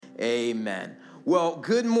Amen. Well,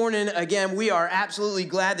 good morning again. We are absolutely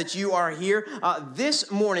glad that you are here.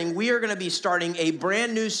 This morning, we are going to be starting a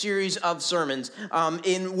brand new series of sermons,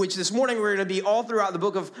 in which this morning we're going to be all throughout the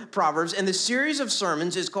book of Proverbs. And the series of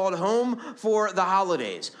sermons is called Home for the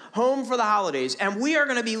Holidays. Home for the Holidays. And we are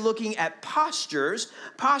going to be looking at postures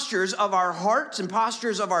of our hearts and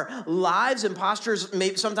postures of our lives and postures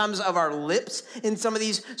maybe sometimes of our lips in some of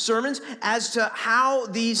these sermons as to how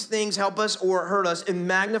these things help us or hurt us in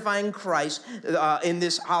magnifying Christ in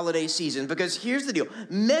this holiday season. Because here's the deal.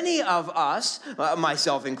 Many of us,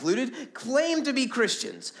 myself included, claim to be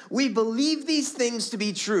Christians. We believe these things to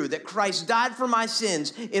be true, that Christ died for my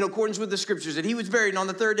sins in accordance with the scriptures, that he was buried and on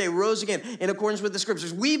the third day rose again in accordance with the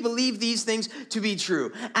scriptures. We believe these things to be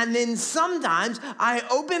true. And then sometimes I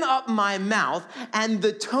open up my mouth and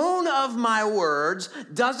the tone of my words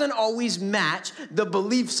doesn't always match the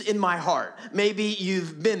beliefs in my heart. Maybe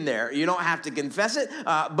you've been there. You don't have to confess it,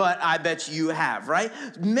 but I bet you have, right?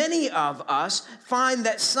 Many of us find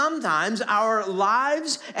that sometimes our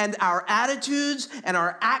lives and our attitudes and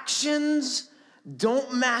our actions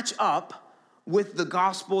don't match up with the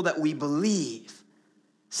gospel that we believe.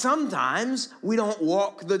 Sometimes we don't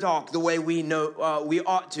walk the talk the way we know we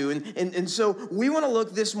ought to. And so we want to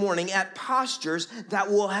look this morning at postures that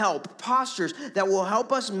will help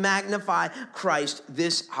us magnify Christ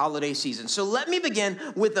this holiday season. So let me begin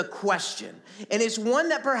with a question. And it's one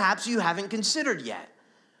that perhaps you haven't considered yet.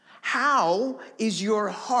 How is your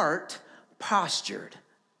heart postured?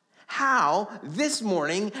 How, this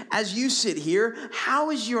morning, as you sit here, how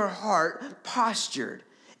is your heart postured?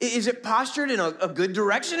 Is it postured in a good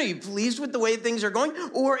direction? Are you pleased with the way things are going?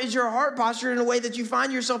 Or is your heart postured in a way that you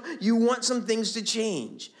find yourself, you want some things to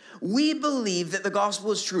change? We believe that the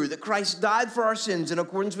gospel is true, that Christ died for our sins in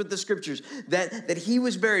accordance with the scriptures, that he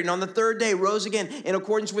was buried and on the third day rose again in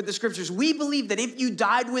accordance with the scriptures. We believe that if you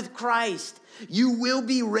died with Christ, you will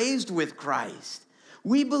be raised with Christ.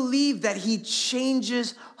 We believe that he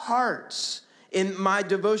changes hearts. In my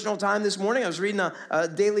devotional time this morning, I was reading a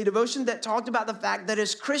daily devotion that talked about the fact that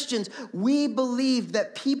as Christians, we believe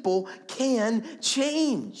that people can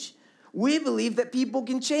change. We believe that people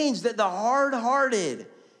can change, that the hard-hearted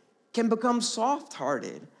can become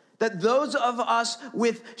soft-hearted, that those of us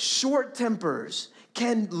with short tempers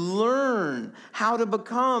can learn how to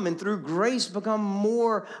become, and through grace, become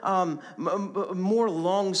more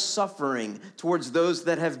long-suffering towards those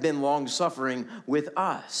that have been long-suffering with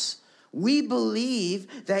us. We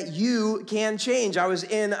believe that you can change. I was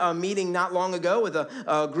in a meeting not long ago with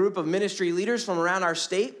a group of ministry leaders from around our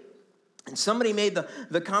state, and somebody made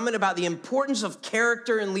the comment about the importance of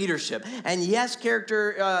character in leadership. And yes,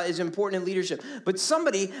 character is important in leadership, but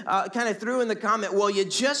somebody kind of threw in the comment, well, you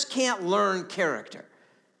just can't learn character.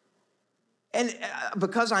 And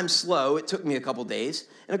because I'm slow, it took me a couple days.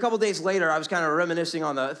 And a couple days later, I was kind of reminiscing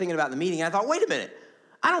thinking about the meeting, and I thought, wait a minute,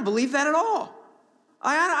 I don't believe that at all.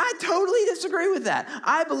 I totally disagree with that.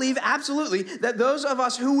 I believe absolutely that those of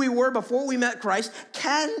us who we were before we met Christ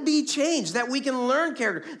can be changed, that we can learn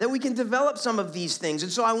character, that we can develop some of these things.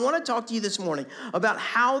 And so I want to talk to you this morning about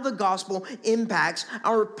how the gospel impacts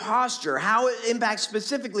our posture, how it impacts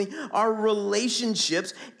specifically our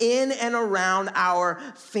relationships in and around our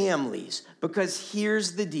families. Because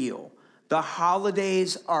here's the deal. The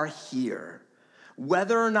holidays are here.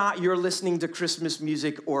 Whether or not you're listening to Christmas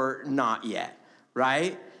music or not yet.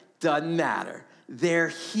 Right? Doesn't matter. They're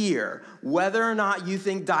here. Whether or not you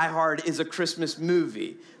think Die Hard is a Christmas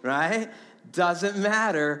movie, right? Doesn't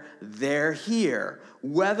matter. They're here.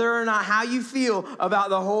 Whether or not how you feel about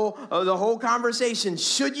the whole conversation,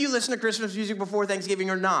 should you listen to Christmas music before Thanksgiving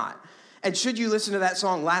or not? And should you listen to that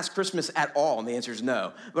song Last Christmas at all? And the answer is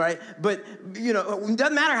no, right? But, it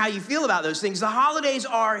doesn't matter how you feel about those things. The holidays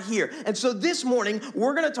are here. And so this morning,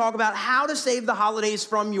 we're going to talk about how to save the holidays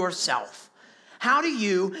from yourself. How do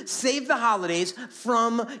you save the holidays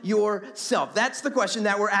from yourself? That's the question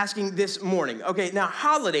that we're asking this morning. Okay, now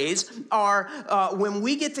holidays are when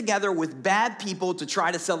we get together with bad people to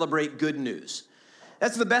try to celebrate good news.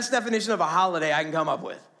 That's the best definition of a holiday I can come up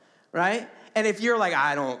with, right? And if you're like,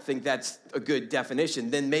 I don't think that's a good definition,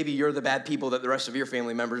 then maybe you're the bad people that the rest of your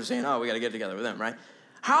family members are saying, oh, we got to get together with them, right?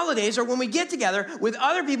 Holidays are when we get together with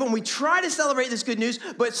other people and we try to celebrate this good news,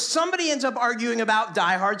 but somebody ends up arguing about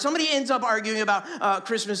Die Hard. Somebody ends up arguing about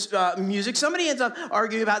Christmas music. Somebody ends up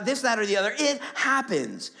arguing about this, that, or the other. It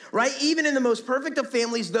happens, right? Even in the most perfect of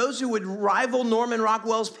families, those who would rival Norman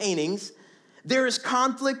Rockwell's paintings, there is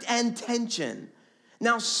conflict and tension.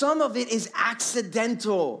 Now, some of it is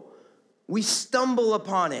accidental. We stumble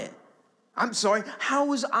upon it. I'm sorry, how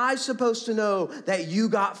was I supposed to know that you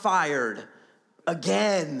got fired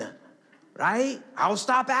again? right? I'll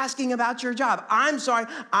stop asking about your job. I'm sorry,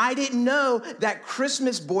 I didn't know that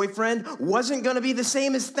Christmas boyfriend wasn't gonna be the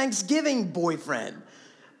same as Thanksgiving boyfriend.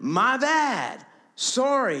 My bad,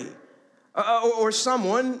 sorry. Or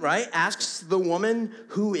someone, right, asks the woman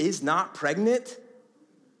who is not pregnant.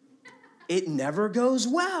 It never goes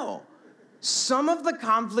well. Some of the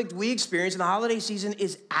conflict we experience in the holiday season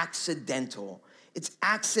is accidental. It's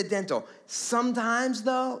accidental. Sometimes,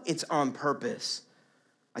 though, it's on purpose.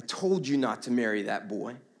 I told you not to marry that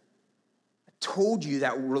boy. I told you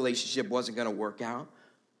that relationship wasn't gonna work out.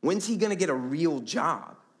 When's he gonna get a real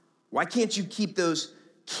job? Why can't you keep those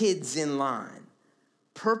kids in line?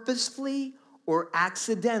 Purposefully or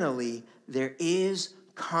accidentally, there is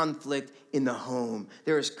conflict in the home.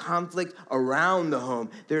 There is conflict around the home.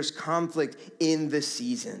 There's conflict in the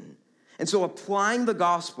season. And so applying the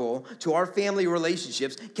gospel to our family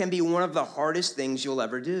relationships can be one of the hardest things you'll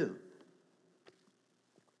ever do.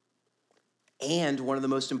 And one of the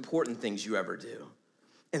most important things you ever do.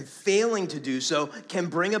 And failing to do so can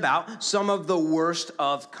bring about some of the worst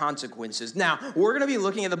of consequences. Now, we're going to be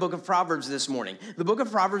looking at the book of Proverbs this morning. The book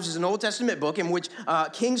of Proverbs is an Old Testament book in which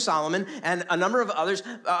King Solomon and a number of others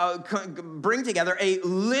bring together a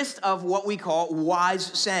list of what we call wise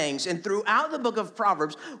sayings. And throughout the book of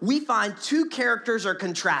Proverbs, we find two characters are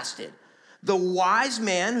contrasted. The wise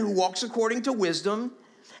man who walks according to wisdom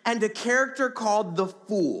and a character called the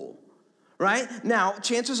fool. Right? Now,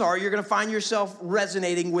 chances are you're going to find yourself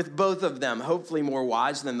resonating with both of them. Hopefully more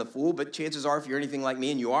wise than the fool, but chances are if you're anything like me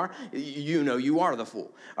and you are, you know you are the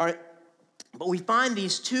fool. All right? But we find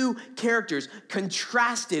these two characters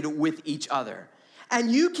contrasted with each other.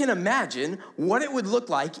 And you can imagine what it would look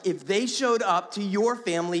like if they showed up to your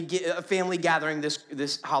family gathering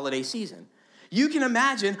this holiday season. You can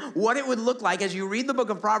imagine what it would look like as you read the book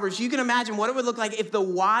of Proverbs. You can imagine what it would look like if the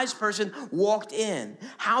wise person walked in,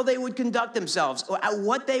 how they would conduct themselves,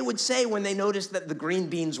 what they would say when they noticed that the green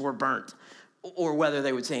beans were burnt, or whether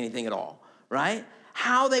they would say anything at all, right?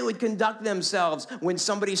 How they would conduct themselves when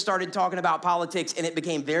somebody started talking about politics and it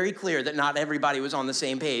became very clear that not everybody was on the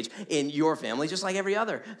same page in your family, just like every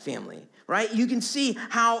other family, right? You can see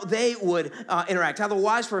how they would interact, how the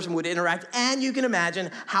wise person would interact, and you can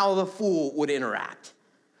imagine how the fool would interact.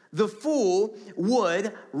 The fool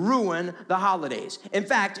would ruin the holidays. In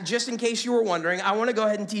fact, just in case you were wondering, I want to go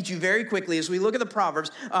ahead and teach you very quickly as we look at the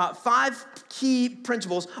Proverbs, 5 key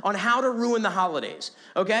principles on how to ruin the holidays,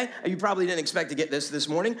 okay? You probably didn't expect to get this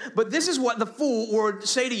morning, but this is what the fool would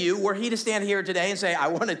say to you were he to stand here today and say, I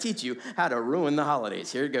want to teach you how to ruin the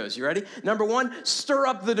holidays. Here it goes. You ready? Number 1, stir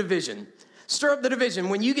up the division. Stir up the division.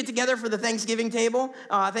 When you get together for the Thanksgiving table,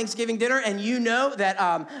 Thanksgiving dinner, and you know that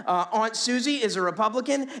Aunt Susie is a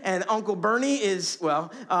Republican and Uncle Bernie is,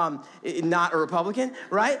 well, not a Republican,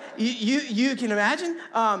 right? You can imagine.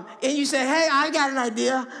 And you say, hey, I got an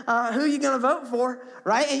idea. Who are you going to vote for,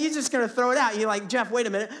 right? And you're just going to throw it out. You're like, Jeff, wait a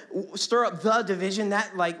minute. Stir up the division.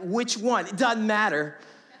 That, like, which one? It doesn't matter.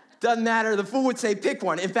 Doesn't matter. The fool would say, pick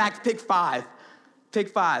one. In fact, pick 5. Pick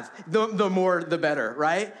 5. The more, the better,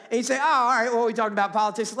 right? And you say, oh, all right, well, we talked about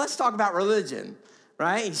politics. Let's talk about religion,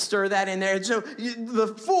 right? You stir that in there. And so the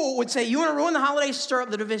fool would say, you want to ruin the holidays? Stir up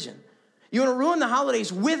the division. You want to ruin the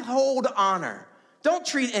holidays? Withhold honor. Don't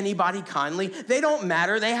treat anybody kindly. They don't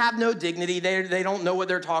matter. They have no dignity. They don't know what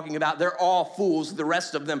they're talking about. They're all fools. The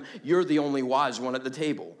rest of them, you're the only wise one at the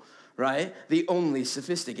table, right? The only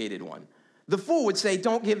sophisticated one. The fool would say,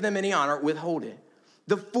 don't give them any honor. Withhold it.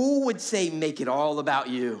 The fool would say, make it all about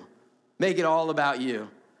you. Make it all about you.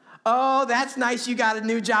 Oh, that's nice you got a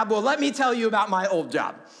new job. Well, let me tell you about my old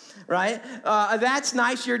job, right? That's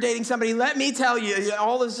nice you're dating somebody. Let me tell you.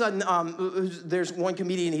 All of a sudden, there's one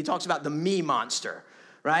comedian, he talks about the me monster,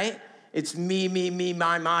 right? It's me, my, me,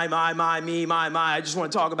 my. I just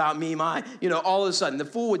want to talk about me, my. You know, all of a sudden, the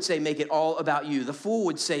fool would say, make it all about you. The fool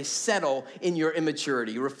would say, settle in your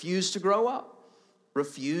immaturity. Refuse to grow up.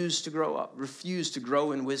 Refuse to grow up. Refuse to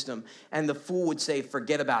grow in wisdom. And the fool would say,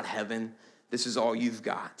 forget about heaven. This is all you've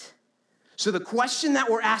got. So the question that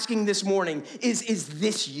we're asking this morning is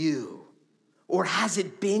this you? Or has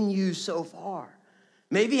it been you so far?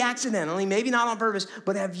 Maybe accidentally, maybe not on purpose,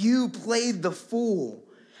 but have you played the fool?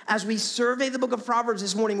 As we survey the book of Proverbs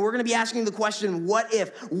this morning, we're going to be asking the question, what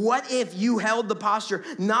if? What if you held the posture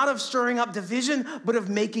not of stirring up division, but of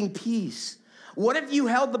making peace? What if you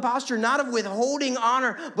held the posture not of withholding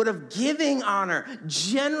honor, but of giving honor,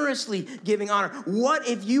 generously giving honor? What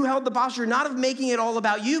if you held the posture not of making it all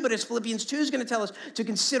about you, but as Philippians 2 is going to tell us, to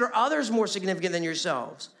consider others more significant than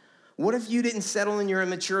yourselves? What if you didn't settle in your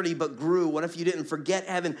immaturity, but grew? What if you didn't forget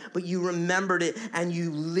heaven, but you remembered it and you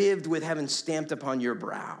lived with heaven stamped upon your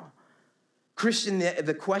brow? Christian,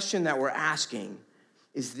 the question that we're asking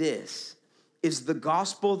is this: is the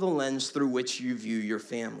gospel the lens through which you view your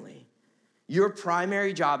family? Your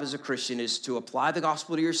primary job as a Christian is to apply the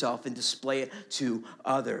gospel to yourself and display it to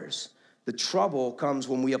others. The trouble comes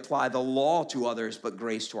when we apply the law to others, but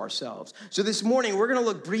grace to ourselves. So this morning, we're gonna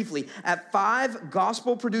look briefly at 5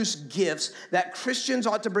 gospel-produced gifts that Christians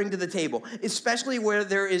ought to bring to the table, especially where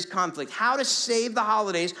there is conflict. How to save the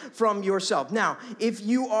holidays from yourself. Now, if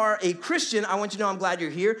you are a Christian, I want you to know I'm glad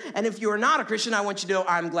you're here. And if you are not a Christian, I want you to know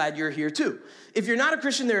I'm glad you're here too. If you're not a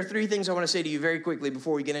Christian, there are 3 things I wanna say to you very quickly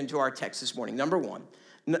before we get into our text this morning. Number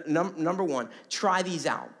one, try these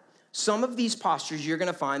out. Some of these postures, you're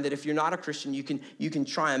gonna find that if you're not a Christian, you can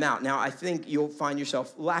try them out. Now, I think you'll find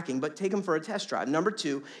yourself lacking, but take them for a test drive. Number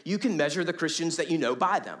 2, you can measure the Christians that you know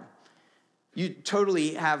by them. You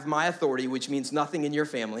totally have my authority, which means nothing in your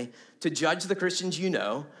family, to judge the Christians you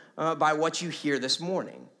know by what you hear this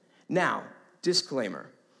morning. Now, disclaimer,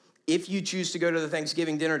 if you choose to go to the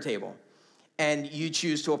Thanksgiving dinner table and you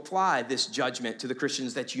choose to apply this judgment to the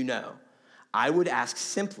Christians that you know, I would ask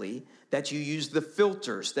simply that you use the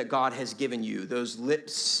filters that God has given you, those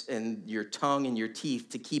lips and your tongue and your teeth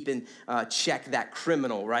to keep in check that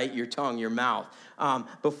criminal, right? Your tongue, your mouth,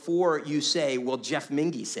 before you say, well, Jeff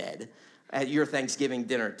Mingy said at your Thanksgiving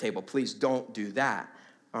dinner table. Please don't do that,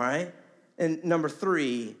 all right? And number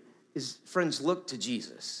 3 is, friends, look to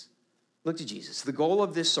Jesus. Look to Jesus. The goal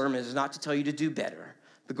of this sermon is not to tell you to do better.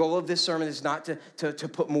 The goal of this sermon is not to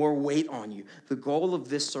put more weight on you. The goal of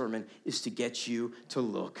this sermon is to get you to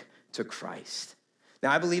look to Christ.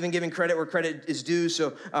 Now, I believe in giving credit where credit is due,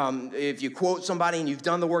 so if you quote somebody and you've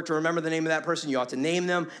done the work to remember the name of that person, you ought to name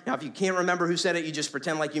them. Now, if you can't remember who said it, you just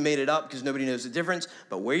pretend like you made it up because nobody knows the difference,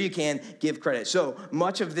 but where you can, give credit. So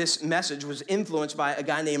much of this message was influenced by a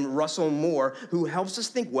guy named Russell Moore, who helps us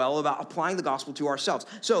think well about applying the gospel to ourselves.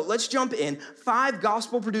 So let's jump in. 5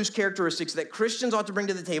 gospel-produced characteristics that Christians ought to bring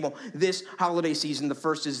to the table this holiday season. The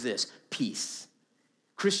first is this: peace.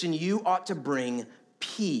 Christian, you ought to bring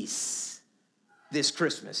peace this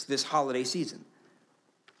Christmas, this holiday season.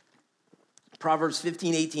 Proverbs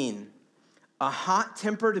 15:18, a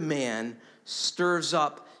hot-tempered man stirs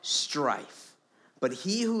up strife, but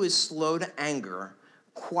he who is slow to anger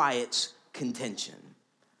quiets contention.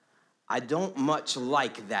 I don't much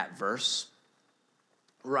like that verse,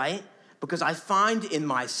 right? Because I find in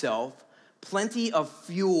myself plenty of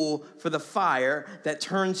fuel for the fire that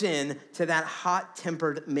turns into that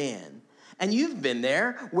hot-tempered man. And you've been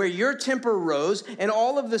there where your temper rose and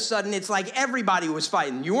all of a sudden it's like everybody was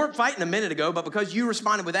fighting. You weren't fighting a minute ago, but because you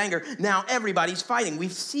responded with anger, now everybody's fighting. We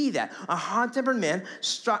see that. A hot-tempered man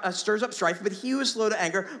stirs up strife, but he who is slow to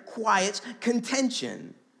anger quiets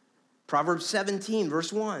contention. Proverbs 17,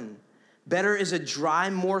 verse 1. Better is a dry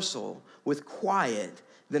morsel with quiet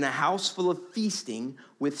than a house full of feasting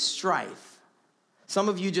with strife. Some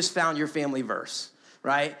of you just found your family verse.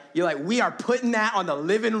 Right? You're like, we are putting that on the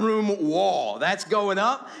living room wall. That's going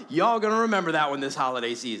up. Y'all gonna remember that one this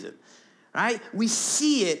holiday season. Right? We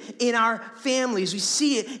see it in our families. We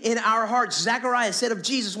see it in our hearts. Zechariah said of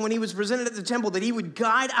Jesus when he was presented at the temple that he would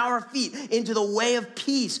guide our feet into the way of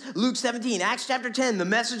peace. Luke 17, Acts chapter 10, the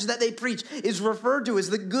message that they preach is referred to as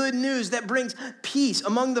the good news that brings peace.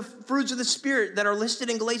 Among the fruits of the Spirit that are listed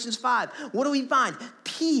in Galatians 5, what do we find?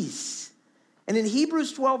 Peace. And in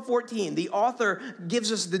Hebrews 12:14, the author gives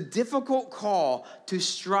us the difficult call to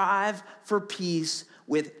strive for peace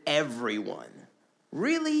with everyone.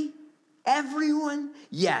 Really? Everyone?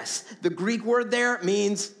 Yes. The Greek word there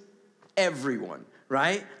means everyone,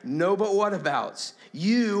 right? No but whatabouts.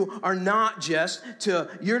 You are not just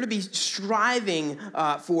you're to be striving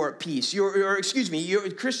for peace. You're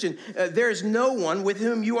a Christian. There is no one with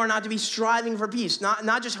whom you are not to be striving for peace.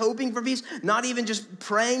 Not just hoping for peace, not even just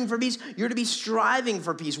praying for peace. You're to be striving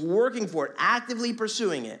for peace, working for it, actively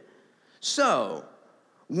pursuing it. So,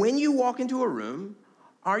 when you walk into a room,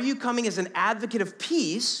 are you coming as an advocate of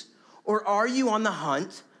peace, or are you on the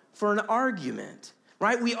hunt for an argument?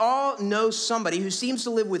 Right? We all know somebody who seems to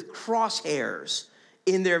live with crosshairs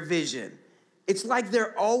in their vision. It's like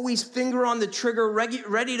they're always finger on the trigger,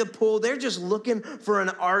 ready to pull. They're just looking for an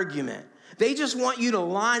argument. They just want you to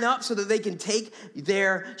line up so that they can take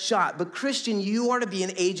their shot. But Christian, you are to be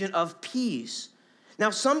an agent of peace. Now,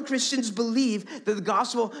 some Christians believe that the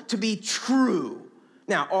gospel to be true.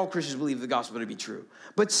 Now, all Christians believe the gospel to be true.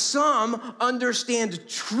 But some understand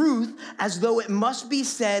truth as though it must be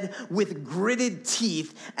said with gritted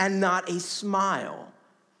teeth and not a smile.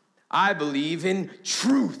 I believe in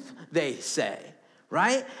truth, they say,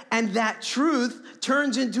 right? And that truth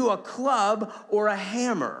turns into a club or a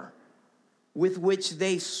hammer with which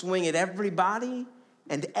they swing at everybody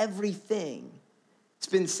and everything. It's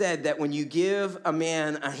been said that when you give a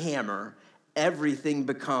man a hammer, everything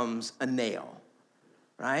becomes a nail,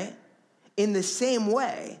 right? In the same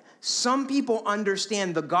way, some people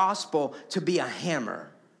understand the gospel to be a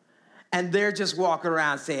hammer, and they're just walking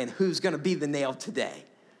around saying, who's going to be the nail today?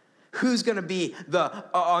 Who's going to be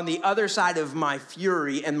on the other side of my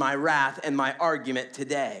fury and my wrath and my argument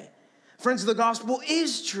today? Friends, the gospel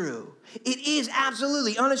is true. It is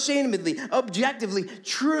absolutely, unashamedly, objectively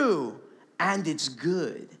true. And it's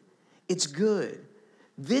good. It's good.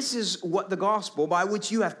 This is what the gospel, by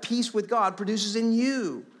which you have peace with God, produces in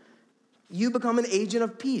you. You become an agent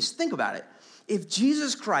of peace. Think about it. If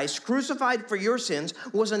Jesus Christ, crucified for your sins,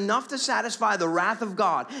 was enough to satisfy the wrath of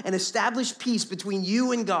God and establish peace between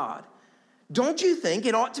you and God, don't you think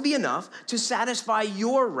it ought to be enough to satisfy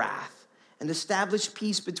your wrath and establish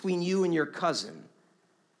peace between you and your cousin?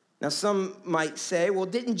 Now, some might say, well,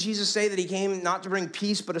 didn't Jesus say that he came not to bring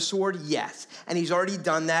peace but a sword? Yes, and he's already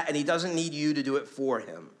done that, and he doesn't need you to do it for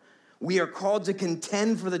him. We are called to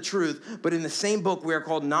contend for the truth, but in the same book, we are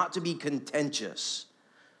called not to be contentious.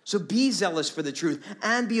 So be zealous for the truth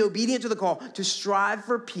and be obedient to the call to strive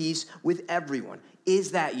for peace with everyone.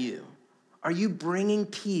 Is that you? Are you bringing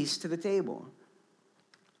peace to the table?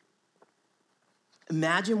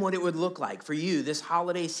 Imagine what it would look like for you this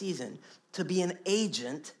holiday season to be an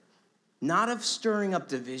agent not of stirring up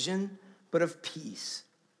division, but of peace.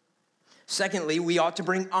 Secondly, we ought to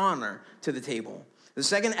bring honor to the table. The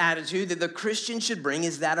second attitude that the Christian should bring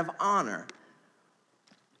is that of honor.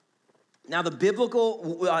 Now, the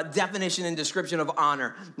biblical definition and description of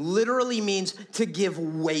honor literally means to give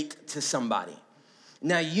weight to somebody.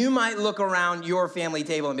 Now, you might look around your family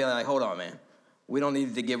table and be like, hold on, man. We don't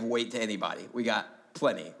need to give weight to anybody. We got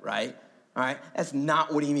plenty, right? All right? That's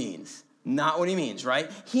not what he means. Not what he means,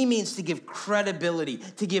 right? He means to give credibility,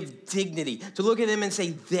 to give dignity, to look at them and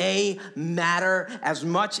say, they matter as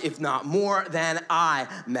much, if not more, than I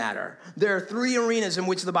matter. There are three arenas in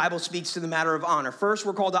which the Bible speaks to the matter of honor. First,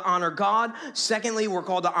 we're called to honor God. Secondly, we're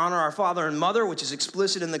called to honor our father and mother, which is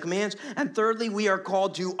explicit in the commands. And thirdly, we are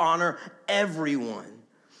called to honor everyone.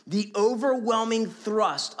 The overwhelming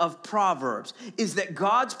thrust of Proverbs is that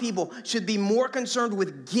God's people should be more concerned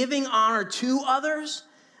with giving honor to others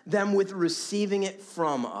than with receiving it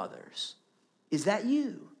from others. Is that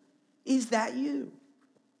you? Is that you?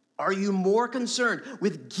 Are you more concerned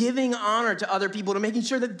with giving honor to other people, to making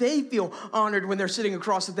sure that they feel honored when they're sitting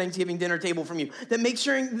across the Thanksgiving dinner table from you, making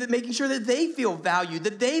sure that they feel valued,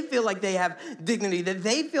 that they feel like they have dignity, that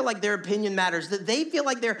they feel like their opinion matters, that they feel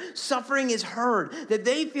like their suffering is heard, that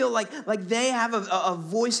they feel like they have a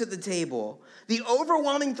voice at the table? The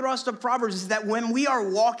overwhelming thrust of Proverbs is that when we are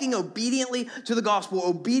walking obediently to the gospel,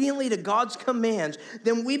 obediently to God's commands,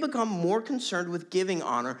 then we become more concerned with giving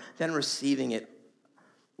honor than receiving it.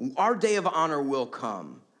 Our day of honor will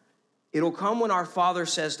come. It'll come when our Father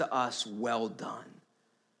says to us, well done,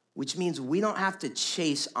 which means we don't have to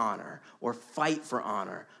chase honor or fight for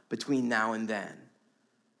honor between now and then.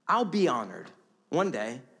 I'll be honored one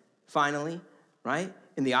day, finally, right?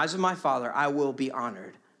 In the eyes of my Father, I will be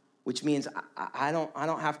honored, which means I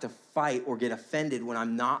don't have to fight or get offended when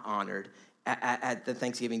I'm not honored at the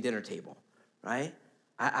Thanksgiving dinner table, right?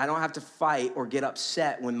 I don't have to fight or get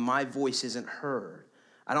upset when my voice isn't heard.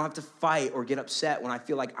 I don't have to fight or get upset when I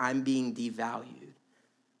feel like I'm being devalued.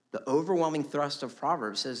 The overwhelming thrust of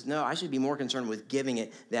Proverbs says, no, I should be more concerned with giving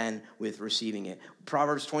it than with receiving it.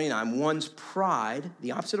 Proverbs 29, one's pride,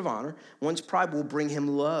 the opposite of honor, one's pride will bring him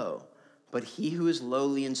low, but he who is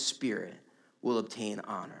lowly in spirit will obtain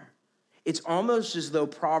honor. It's almost as though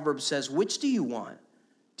Proverbs says, which do you want?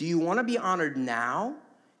 Do you want to be honored now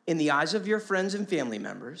in the eyes of your friends and family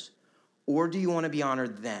members, or do you want to be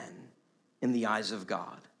honored then in the eyes of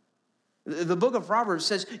God? The book of Proverbs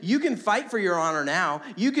says you can fight for your honor now.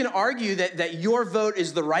 You can argue that your vote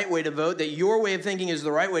is the right way to vote, that your way of thinking is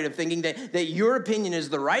the right way of thinking, that your opinion is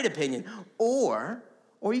the right opinion. Or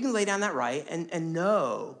you can lay down that right and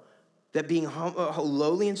know that being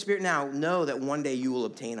lowly in spirit now, know that one day you will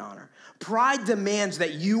obtain honor. Pride demands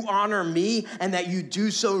that you honor me and that you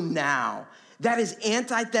do so now. That is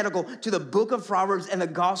antithetical to the book of Proverbs and the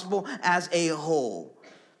gospel as a whole,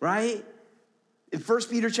 right? In 1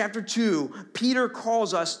 Peter chapter 2, Peter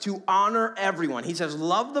calls us to honor everyone. He says,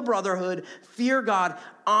 love the brotherhood, fear God,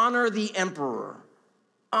 honor the emperor.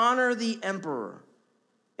 Honor the emperor.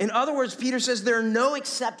 In other words, Peter says there are no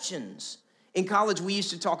exceptions. In college, we used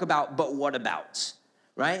to talk about but what abouts,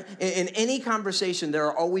 right? In any conversation, there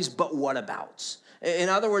are always but what abouts. In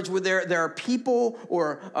other words, where there are people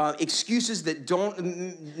or excuses that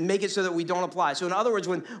don't make it so that we don't apply. So in other words,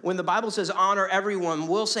 when the Bible says honor everyone,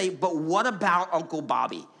 we'll say, but what about Uncle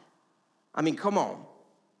Bobby? I mean, come on.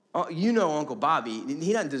 You know Uncle Bobby,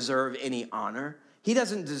 he doesn't deserve any honor. He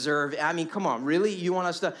doesn't deserve, I mean, come on, really? You want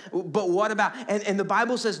us to, but what about? And the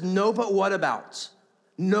Bible says no but what abouts.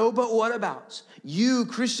 No but what abouts. You,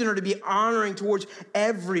 Christian, are to be honoring towards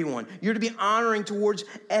everyone. You're to be honoring towards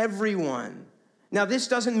everyone. Now, this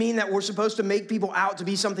doesn't mean that we're supposed to make people out to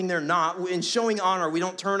be something they're not. In showing honor, we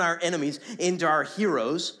don't turn our enemies into our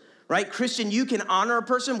heroes. Right? Christian, you can honor a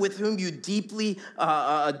person with whom you deeply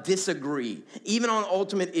disagree, even on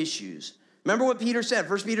ultimate issues. Remember what Peter said,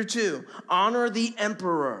 1 Peter 2, honor the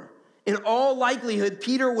emperor. In all likelihood,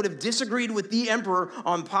 Peter would have disagreed with the emperor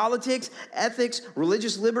on politics, ethics,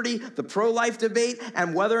 religious liberty, the pro-life debate,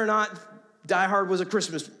 and whether or not Die Hard was a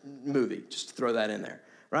Christmas movie. Just to throw that in there,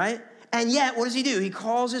 right? And yet, what does he do? He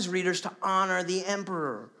calls his readers to honor the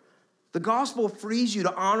emperor. The gospel frees you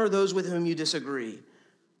to honor those with whom you disagree.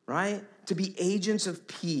 Right? To be agents of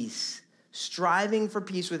peace, striving for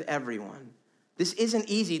peace with everyone. This isn't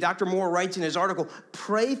easy. Dr. Moore writes in his article,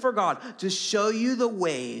 pray for God to show you the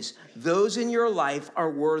ways those in your life are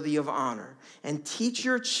worthy of honor, and teach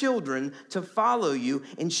your children to follow you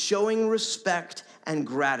in showing respect and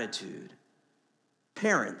gratitude.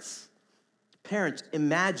 Parents,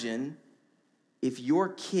 imagine if your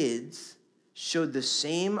kids showed the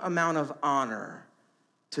same amount of honor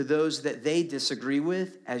to those that they disagree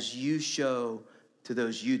with as you show to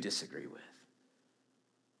those you disagree with.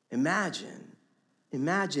 Imagine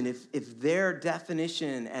if their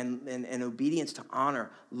definition and obedience to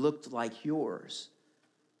honor looked like yours.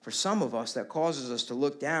 For some of us, that causes us to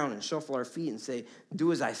look down and shuffle our feet and say,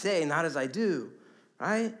 do as I say, not as I do,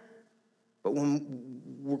 right? But when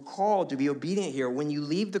we're called to be obedient here, when you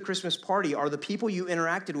leave the Christmas party, are the people you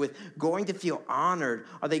interacted with going to feel honored?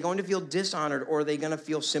 Are they going to feel dishonored, or are they going to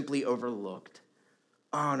feel simply overlooked?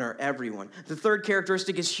 Honor everyone. The third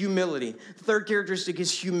characteristic is humility.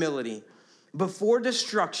 Before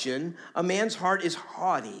destruction, a man's heart is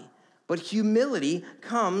haughty, but humility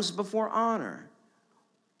comes before honor.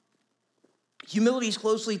 Humility is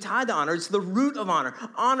closely tied to honor. It's the root of honor.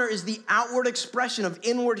 Honor is the outward expression of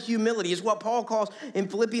inward humility. It's what Paul calls in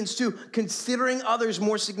Philippians 2, considering others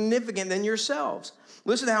more significant than yourselves.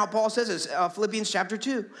 Listen to how Paul says this, Philippians chapter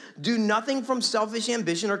 2. Do nothing from selfish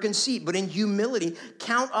ambition or conceit, but in humility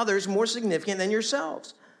count others more significant than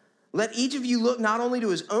yourselves. Let each of you look not only to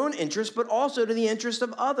his own interest, but also to the interest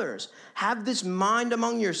of others. Have this mind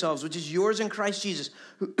among yourselves, which is yours in Christ Jesus,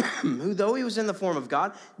 who though he was in the form of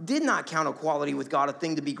God, did not count equality with God a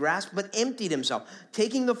thing to be grasped, but emptied himself,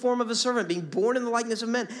 taking the form of a servant, being born in the likeness of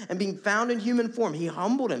men, and being found in human form. He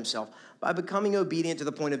humbled himself by becoming obedient to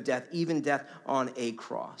the point of death, even death on a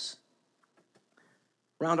cross.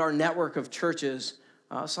 Around our network of churches,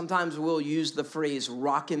 sometimes we'll use the phrase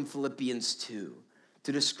rockin' Philippians 2.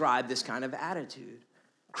 To describe this kind of attitude.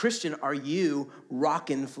 Christian, are you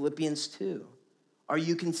rocking Philippians 2? Are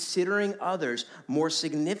you considering others more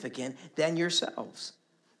significant than yourselves?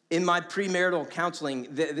 In my premarital counseling,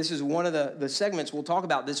 this is one of the segments we'll talk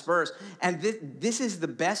about this verse, and this is the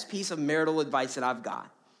best piece of marital advice that I've got,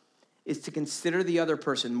 is to consider the other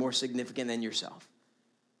person more significant than yourself.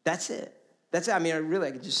 That's it. I mean, I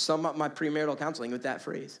could just sum up my premarital counseling with that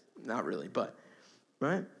phrase. Not really, but,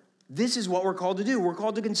 right? This is what we're called to do. We're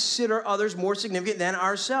called to consider others more significant than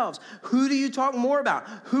ourselves. Who do you talk more about?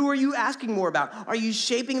 Who are you asking more about? Are you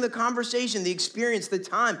shaping the conversation, the experience, the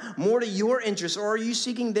time more to your interests, or are you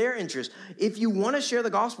seeking their interests? If you want to share the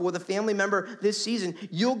gospel with a family member this season,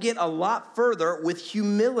 you'll get a lot further with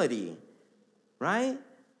humility, right?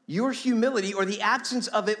 Your humility, or the absence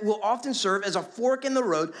of it, will often serve as a fork in the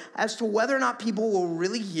road as to whether or not people will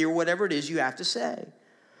really hear whatever it is you have to say.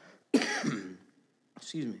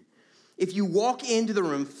 Excuse me. If you walk into the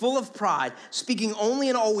room full of pride, speaking only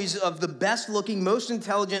and always of the best looking, most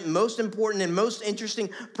intelligent, most important, and most interesting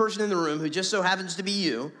person in the room, who just so happens to be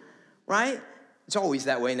you, right? It's always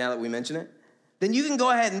that way now that we mention it. Then you can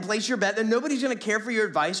go ahead and place your bet that nobody's going to care for your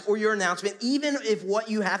advice or your announcement, even if what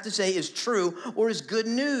you have to say is true or is good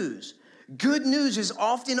news. Good news is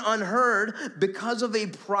often unheard because of a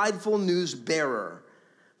prideful news bearer.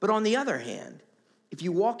 But on the other hand, if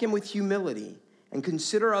you walk in with humility and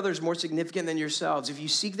consider others more significant than yourselves, if you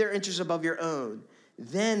seek their interests above your own,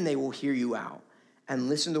 then they will hear you out and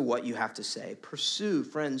listen to what you have to say. Pursue,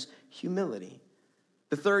 friends, humility.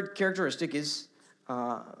 The third characteristic is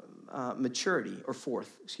maturity, or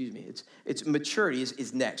fourth, excuse me. It's maturity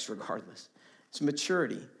is next regardless. It's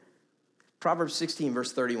maturity. Proverbs 16,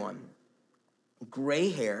 verse 31. Gray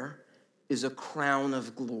hair is a crown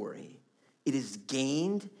of glory. It is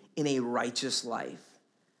gained in a righteous life.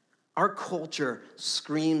 Our culture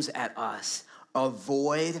screams at us,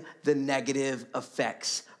 avoid the negative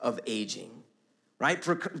effects of aging, right?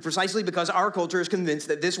 Precisely because our culture is convinced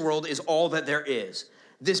that this world is all that there is.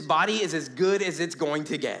 This body is as good as it's going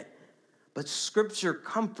to get. But Scripture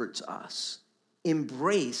comforts us.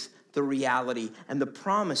 Embrace the reality and the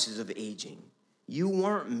promises of aging. You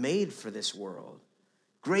weren't made for this world.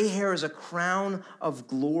 Gray hair is a crown of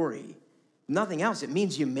glory. Nothing else. It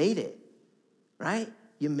means you made it, right?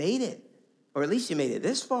 You made it, or at least you made it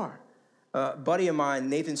this far. A buddy of mine,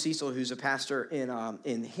 Nathan Cecil, who's a pastor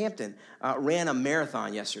in Hampton, ran a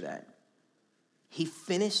marathon yesterday. He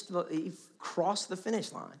crossed the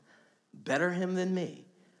finish line. Better him than me,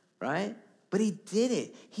 right? But he did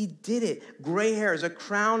it. He did it. Gray hair is a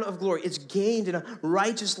crown of glory. It's gained in a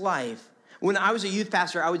righteous life. When I was a youth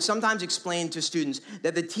pastor, I would sometimes explain to students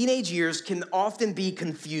that the teenage years can often be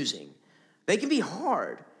confusing. They can be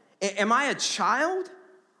hard. Am I a child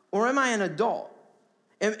or am I an adult?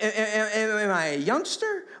 Am I a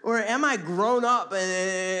youngster or am I grown up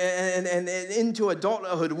and into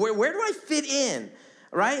adulthood? Where do I fit in,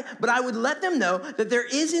 right? But I would let them know that there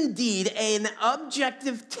is indeed an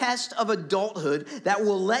objective test of adulthood that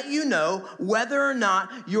will let you know whether or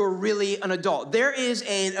not you're really an adult. There is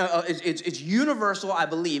it's universal, I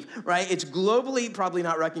believe, right? It's globally probably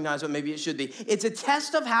not recognized, but maybe it should be. It's a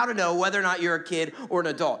test of how to know whether or not you're a kid or an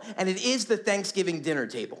adult. And it is the Thanksgiving dinner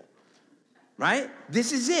table, right?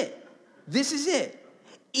 This is it. This is it.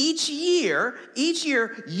 Each year,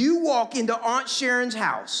 you walk into Aunt Sharon's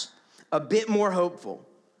house a bit more hopeful.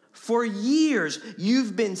 For years,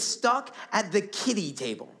 you've been stuck at the kiddie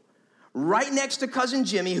table, right next to Cousin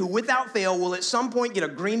Jimmy, who without fail will at some point get a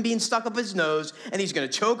green bean stuck up his nose, and he's gonna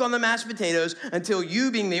choke on the mashed potatoes until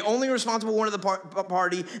you, being the only responsible one of the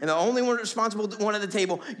party and the only one responsible one at the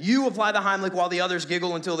table, you apply the Heimlich while the others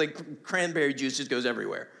giggle until the cranberry juice just goes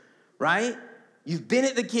everywhere, right? You've been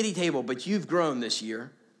at the kiddie table, but you've grown this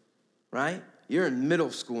year, right? You're in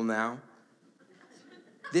middle school now.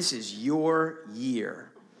 This is your year,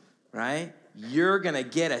 right? You're gonna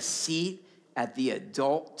get a seat at the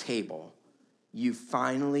adult table. You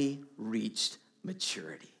finally reached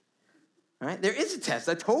maturity, right? There is a test,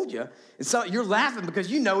 I told you. And so you're laughing because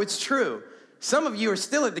you know it's true. Some of you are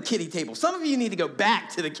still at the kiddie table. Some of you need to go back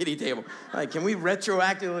to the kiddie table. Like, can we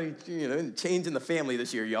retroactively, change in the family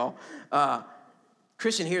this year, y'all?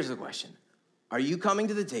 Christian, here's the question. Are you coming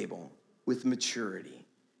to the table with maturity?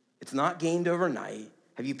 It's not gained overnight.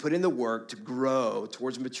 Have you put in the work to grow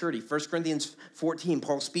towards maturity? 1 Corinthians 14,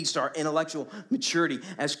 Paul speaks to our intellectual maturity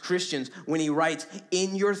as Christians when he writes,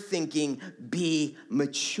 in your thinking, be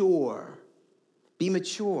mature. Be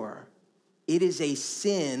mature. It is a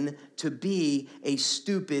sin to be a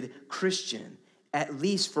stupid Christian, at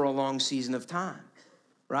least for a long season of time,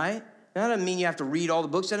 right? That doesn't mean you have to read all the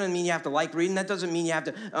books. That doesn't mean you have to like reading. That doesn't mean you have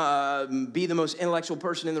to be the most intellectual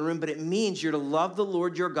person in the room. But it means you're to love the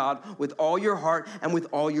Lord your God with all your heart and with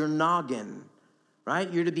all your noggin,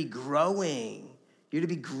 right? You're to be growing. You're to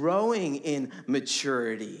be growing in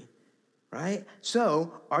maturity, right?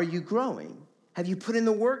 So are you growing? Have you put in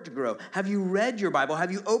the work to grow? Have you read your Bible?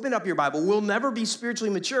 Have you opened up your Bible? We'll never be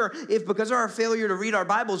spiritually mature if, because of our failure to read our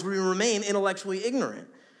Bibles, we remain intellectually ignorant.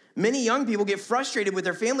 Many young people get frustrated with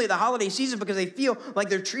their family at the holiday season because they feel like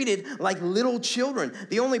they're treated like little children.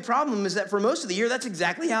 The only problem is that for most of the year, that's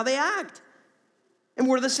exactly how they act. And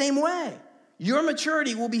we're the same way. Your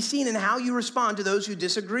maturity will be seen in how you respond to those who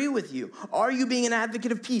disagree with you. Are you being an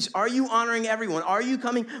advocate of peace? Are you honoring everyone? Are you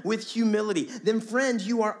coming with humility? Then, friend,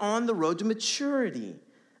 you are on the road to maturity.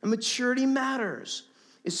 And maturity matters,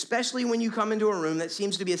 especially when you come into a room that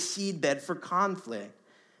seems to be a seedbed for conflict.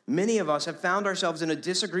 Many of us have found ourselves in a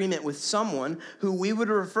disagreement with someone who we would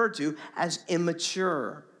refer to as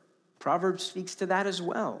immature. Proverbs speaks to that as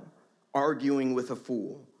well, arguing with a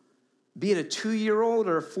fool. Be it a 2-year-old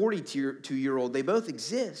or a 42-year-old, they both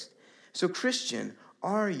exist. So Christian,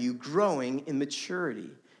 are you growing in maturity?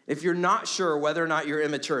 If you're not sure whether or not you're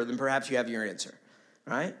immature, then perhaps you have your answer,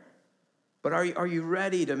 right? But are you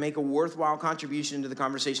ready to make a worthwhile contribution to the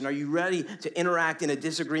conversation? Are you ready to interact in a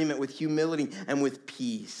disagreement with humility and with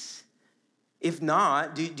peace? If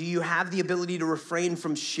not, do you have the ability to refrain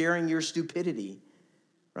from sharing your stupidity,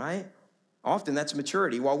 right? Often that's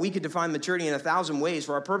maturity. While we could define maturity in 1,000 ways,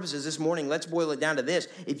 for our purposes this morning, let's boil it down to this.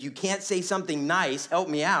 If you can't say something nice, help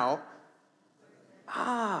me out.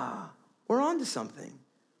 We're on to something.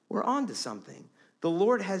 We're on to something. The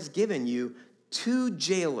Lord has given you 2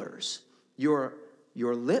 jailers, your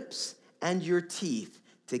lips and your teeth,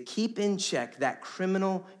 to keep in check that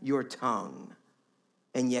criminal, your tongue.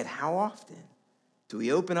 And yet, how often do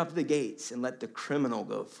we open up the gates and let the criminal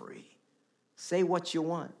go free? Say what you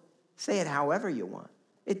want. Say it however you want.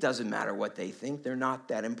 It doesn't matter what they think. They're not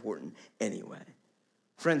that important anyway.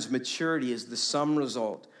 Friends, maturity is the sum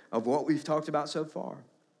result of what we've talked about so far.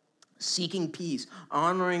 Seeking peace,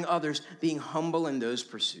 honoring others, being humble in those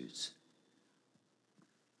pursuits.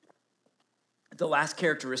 The last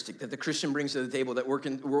characteristic that the Christian brings to the table that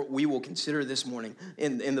we will consider this morning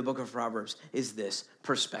in the book of Proverbs is this: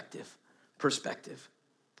 perspective. Perspective.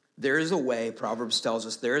 There is a way, Proverbs tells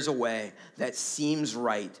us, there is a way that seems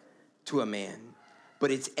right to a man, but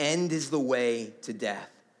its end is the way to death.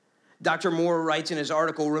 Dr. Moore writes in his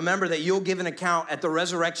article, remember that you'll give an account at the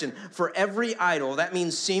resurrection for every idle, that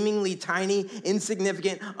means seemingly tiny,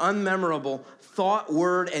 insignificant, unmemorable, thought,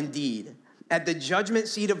 word, and deed. At the judgment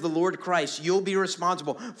seat of the Lord Christ, you'll be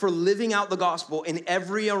responsible for living out the gospel in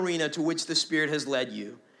every arena to which the Spirit has led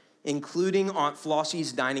you, including Aunt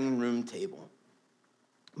Flossie's dining room table.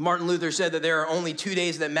 Martin Luther said that there are only 2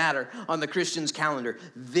 days that matter on the Christian's calendar,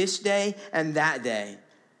 this day and that day.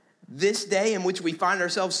 This day in which we find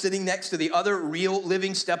ourselves sitting next to the other real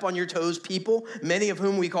living step-on-your-toes people, many of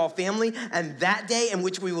whom we call family, and that day in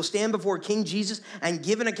which we will stand before King Jesus and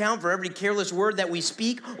give an account for every careless word that we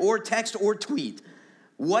speak or text or tweet.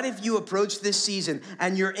 What if you approach this season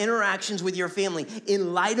and your interactions with your family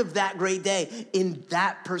in light of that great day, in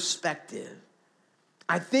that perspective?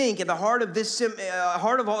 I think at the heart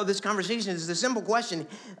of all of this conversation is the simple question,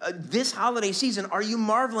 this holiday season, are you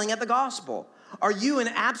marveling at the gospel? Are you in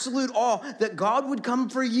absolute awe that God would come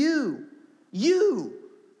for you? You.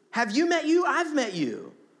 Have you met you? I've met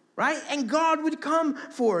you, right? And God would come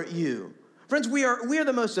for you. Friends, we are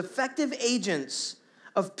the most effective agents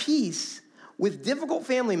of peace with difficult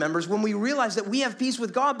family members when we realize that we have peace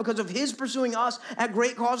with God because of his pursuing us at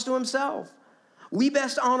great cost to himself. We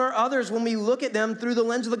best honor others when we look at them through the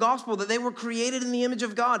lens of the gospel, that they were created in the image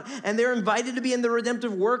of God and they're invited to be in the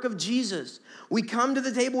redemptive work of Jesus. We come to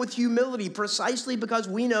the table with humility precisely because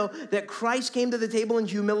we know that Christ came to the table in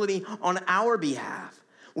humility on our behalf.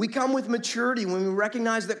 We come with maturity when we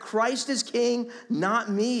recognize that Christ is king, not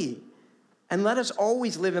me. And let us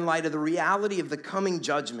always live in light of the reality of the coming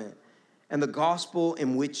judgment and the gospel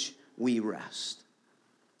in which we rest.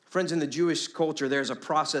 Friends, in the Jewish culture, there's a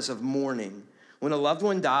process of mourning. When a loved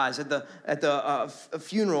one dies, at the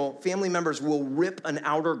funeral, family members will rip an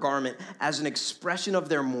outer garment as an expression of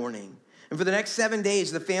their mourning. And for the next 7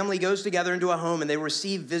 days, the family goes together into a home and they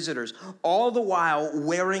receive visitors, all the while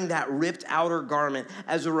wearing that ripped outer garment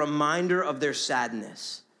as a reminder of their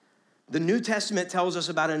sadness. The New Testament tells us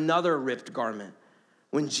about another ripped garment.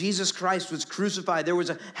 When Jesus Christ was crucified, there was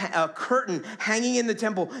a curtain hanging in the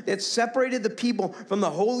temple that separated the people from the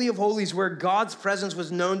Holy of Holies where God's presence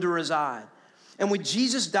was known to reside. And when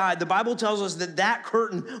Jesus died, the Bible tells us that that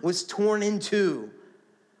curtain was torn in two.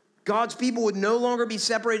 God's people would no longer be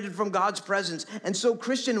separated from God's presence. And so,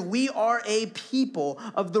 Christian, we are a people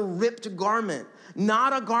of the ripped garment.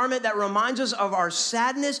 Not a garment that reminds us of our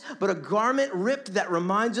sadness, but a garment ripped that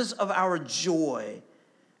reminds us of our joy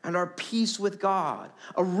and our peace with God.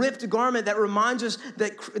 A ripped garment that reminds us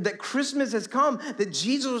that Christmas has come, that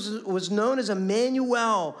Jesus was known as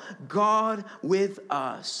Emmanuel, God with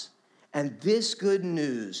us. And this good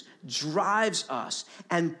news drives us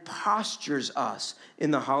and postures us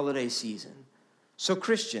in the holiday season. So,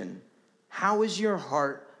 Christian, how is your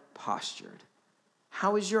heart postured?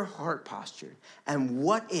 How is your heart postured? And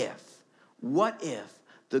what if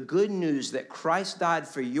the good news that Christ died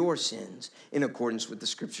for your sins in accordance with the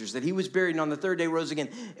scriptures, that he was buried and on the third day rose again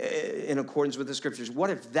in accordance with the scriptures, what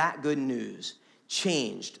if that good news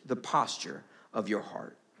changed the posture of your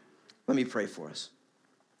heart? Let me pray for us.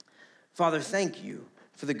 Father, thank you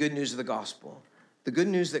for the good news of the gospel, the good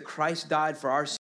news that Christ died for our sins